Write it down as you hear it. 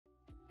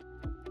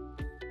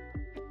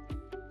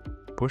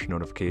Push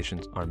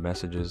notifications are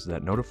messages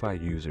that notify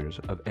users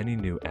of any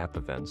new app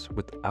events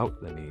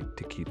without the need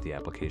to keep the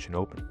application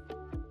open.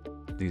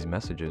 These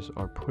messages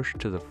are pushed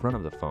to the front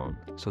of the phone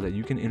so that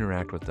you can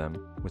interact with them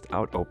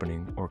without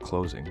opening or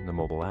closing the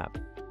mobile app.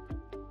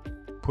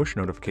 Push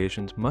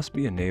notifications must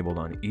be enabled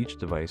on each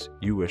device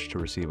you wish to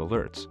receive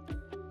alerts.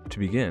 To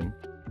begin,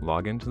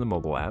 log into the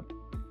mobile app,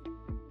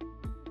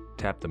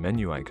 tap the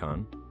menu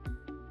icon,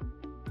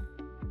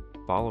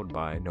 followed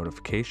by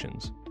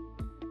Notifications.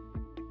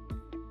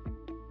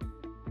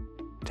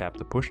 Tap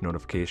the Push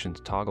Notifications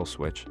toggle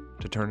switch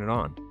to turn it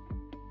on.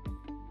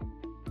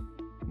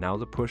 Now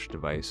the push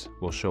device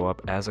will show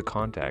up as a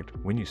contact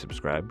when you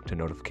subscribe to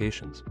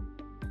notifications.